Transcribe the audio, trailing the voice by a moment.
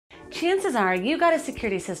Chances are you got a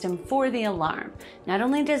security system for the alarm. Not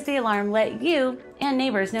only does the alarm let you and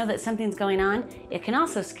neighbors know that something's going on, it can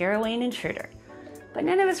also scare away an intruder. But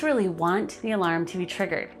none of us really want the alarm to be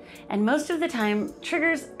triggered. And most of the time,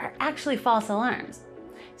 triggers are actually false alarms.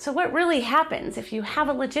 So what really happens if you have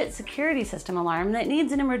a legit security system alarm that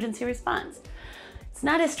needs an emergency response? It's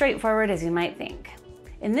not as straightforward as you might think.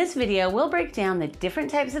 In this video, we'll break down the different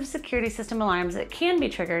types of security system alarms that can be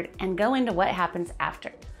triggered and go into what happens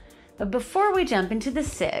after. But before we jump into the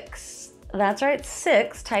six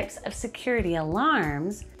types of security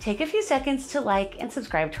alarms, take a few seconds to like and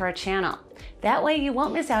subscribe to our channel. That way you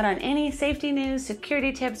won't miss out on any safety news,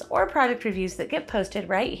 security tips, or product reviews that get posted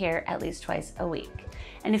right here at least twice a week.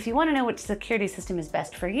 And if you want to know which security system is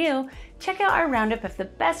best for you, check out our roundup of the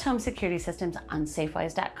best home security systems on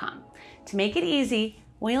Safewise.com. To make it easy,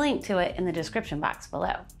 we link to it in the description box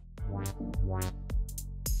below.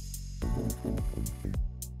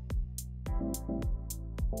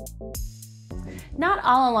 Not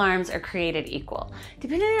all alarms are created equal.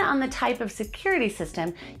 Depending on the type of security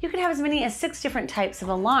system, you could have as many as 6 different types of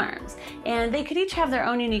alarms, and they could each have their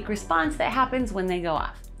own unique response that happens when they go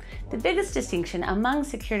off. The biggest distinction among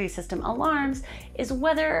security system alarms is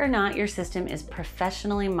whether or not your system is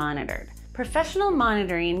professionally monitored. Professional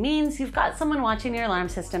monitoring means you've got someone watching your alarm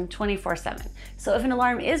system 24/7. So if an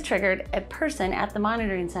alarm is triggered, a person at the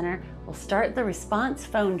monitoring center will start the response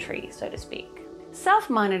phone tree, so to speak.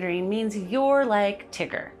 Self-monitoring means you're like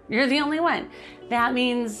Tigger. You're the only one. That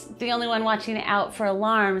means the only one watching out for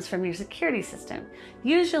alarms from your security system.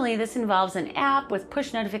 Usually this involves an app with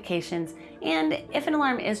push notifications, and if an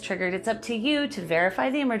alarm is triggered, it's up to you to verify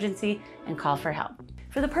the emergency and call for help.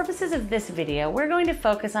 For the purposes of this video, we're going to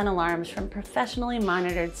focus on alarms from professionally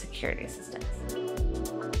monitored security systems.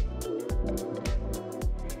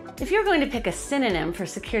 If you're going to pick a synonym for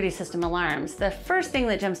security system alarms, the first thing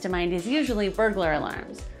that jumps to mind is usually burglar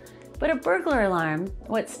alarms. But a burglar alarm,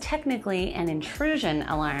 what's technically an intrusion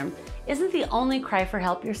alarm, isn't the only cry for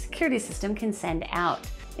help your security system can send out.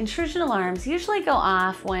 Intrusion alarms usually go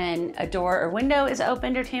off when a door or window is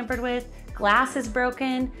opened or tampered with, glass is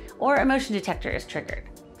broken, or a motion detector is triggered.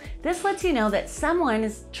 This lets you know that someone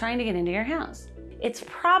is trying to get into your house. It's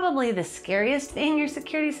probably the scariest thing your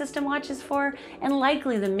security system watches for, and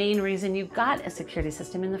likely the main reason you got a security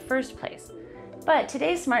system in the first place. But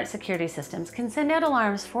today's smart security systems can send out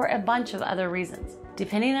alarms for a bunch of other reasons.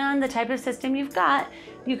 Depending on the type of system you've got,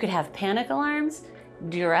 you could have panic alarms,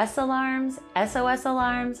 duress alarms, SOS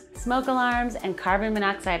alarms, smoke alarms, and carbon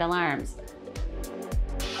monoxide alarms.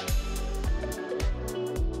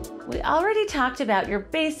 We already talked about your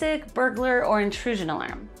basic burglar or intrusion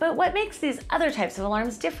alarm, but what makes these other types of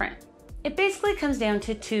alarms different? It basically comes down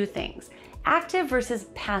to 2 things: active versus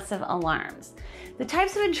passive alarms. The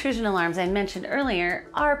types of intrusion alarms I mentioned earlier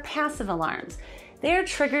are passive alarms. They are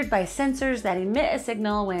triggered by sensors that emit a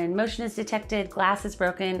signal when motion is detected, glass is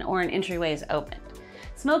broken, or an entryway is opened.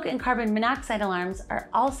 Smoke and carbon monoxide alarms are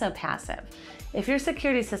also passive. If your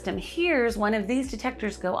security system hears one of these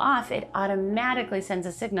detectors go off, it automatically sends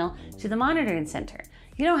a signal to the monitoring center.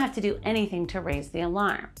 You don't have to do anything to raise the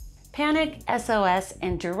alarm. Panic, SOS,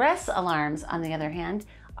 and duress alarms, on the other hand,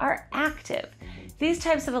 are active. These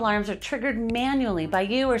types of alarms are triggered manually by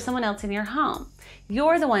you or someone else in your home.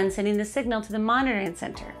 You're the one sending the signal to the monitoring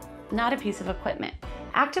center, not a piece of equipment.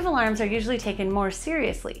 Active alarms are usually taken more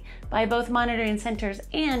seriously by both monitoring centers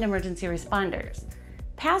and emergency responders.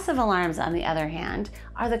 Passive alarms, on the other hand,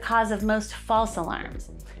 are the cause of most false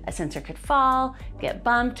alarms. A sensor could fall, get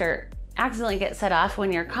bumped, or accidentally get set off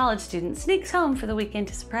when your college student sneaks home for the weekend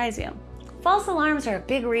to surprise you. False alarms are a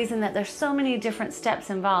big reason that there's so many different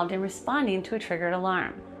steps involved in responding to a triggered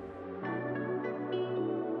alarm.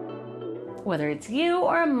 Whether it's you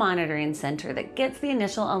or a monitoring center that gets the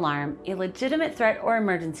initial alarm, a legitimate threat or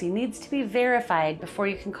emergency needs to be verified before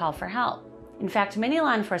you can call for help. In fact, many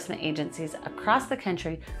law enforcement agencies across the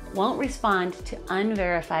country won't respond to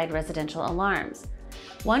unverified residential alarms.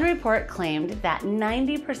 One report claimed that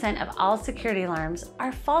 90% of all security alarms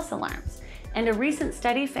are false alarms, and a recent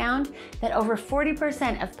study found that over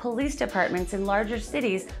 40% of police departments in larger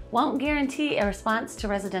cities won't guarantee a response to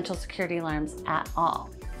residential security alarms at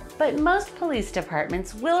all. But most police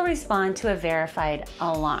departments will respond to a verified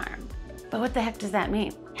alarm. But what the heck does that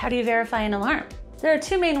mean? How do you verify an alarm? There are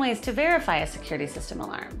 2 main ways to verify a security system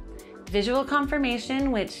alarm: visual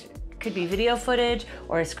confirmation, which could be video footage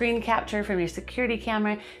or a screen capture from your security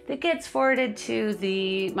camera that gets forwarded to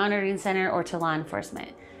the monitoring center or to law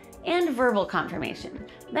enforcement, and verbal confirmation.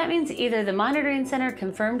 That means either the monitoring center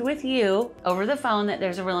confirmed with you over the phone that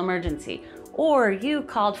there's a real emergency, or you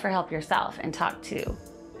called for help yourself and talked to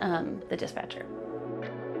the dispatcher.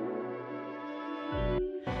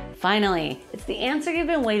 Finally, it's the answer you've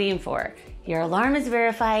been waiting for. Your alarm is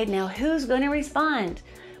verified, now who's going to respond?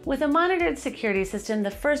 With a monitored security system,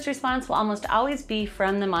 the first response will almost always be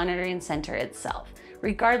from the monitoring center itself,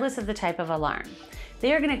 regardless of the type of alarm.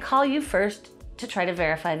 They are going to call you first to try to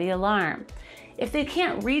verify the alarm. If they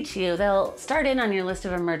can't reach you, they'll start in on your list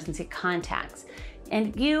of emergency contacts.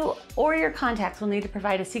 And you or your contacts will need to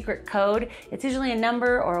provide a secret code. It's usually a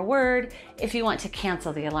number or a word if you want to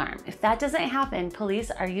cancel the alarm. If that doesn't happen, police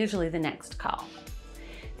are usually the next call.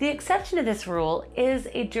 The exception to this rule is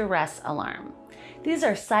a duress alarm. These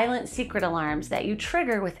are silent secret alarms that you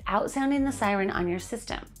trigger without sounding the siren on your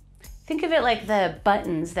system. Think of it like the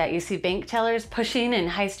buttons that you see bank tellers pushing in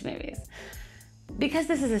heist movies. Because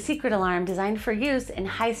this is a secret alarm designed for use in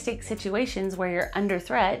high-stakes situations where you're under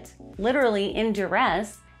threat, literally in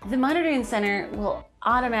duress, the monitoring center will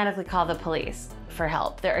automatically call the police for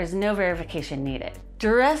help. There is no verification needed.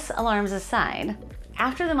 Duress alarms aside,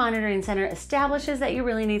 after the monitoring center establishes that you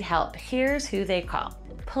really need help, here's who they call: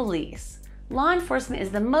 police. Law enforcement is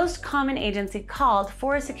the most common agency called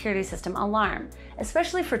for a security system alarm,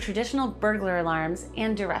 especially for traditional burglar alarms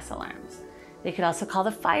and duress alarms. They could also call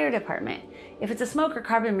the fire department. If it's a smoke or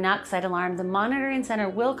carbon monoxide alarm, the monitoring center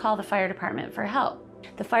will call the fire department for help.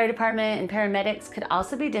 The fire department and paramedics could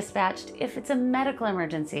also be dispatched if it's a medical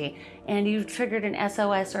emergency and you've triggered an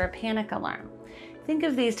SOS or a panic alarm. Think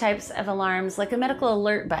of these types of alarms like a medical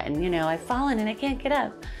alert button. I've fallen and I can't get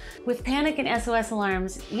up. With panic and SOS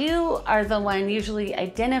alarms, you are the one usually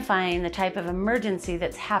identifying the type of emergency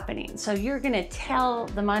that's happening. So you're gonna tell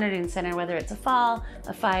the monitoring center whether it's a fall,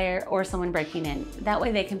 a fire, or someone breaking in. That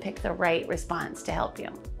way they can pick the right response to help you.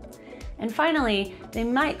 And finally, they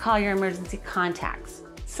might call your emergency contacts.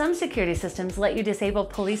 Some security systems let you disable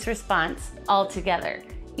police response altogether,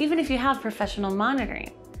 even if you have professional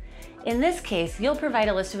monitoring. In this case, you'll provide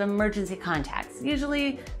a list of emergency contacts,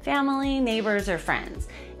 usually family, neighbors, or friends.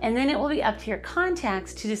 And then it will be up to your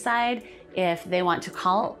contacts to decide if they want to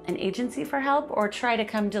call an agency for help or try to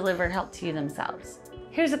come deliver help to you themselves.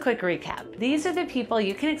 Here's a quick recap. These are the people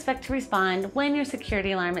you can expect to respond when your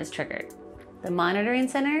security alarm is triggered: the monitoring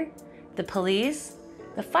center, the police,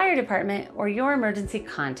 the fire department, or your emergency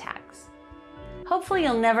contacts. Hopefully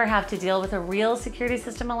you'll never have to deal with a real security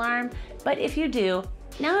system alarm, but if you do,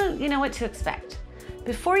 now you know what to expect.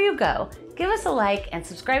 Before you go, give us a like and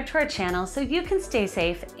subscribe to our channel so you can stay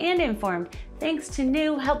safe and informed thanks to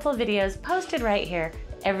new helpful videos posted right here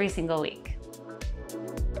every single week.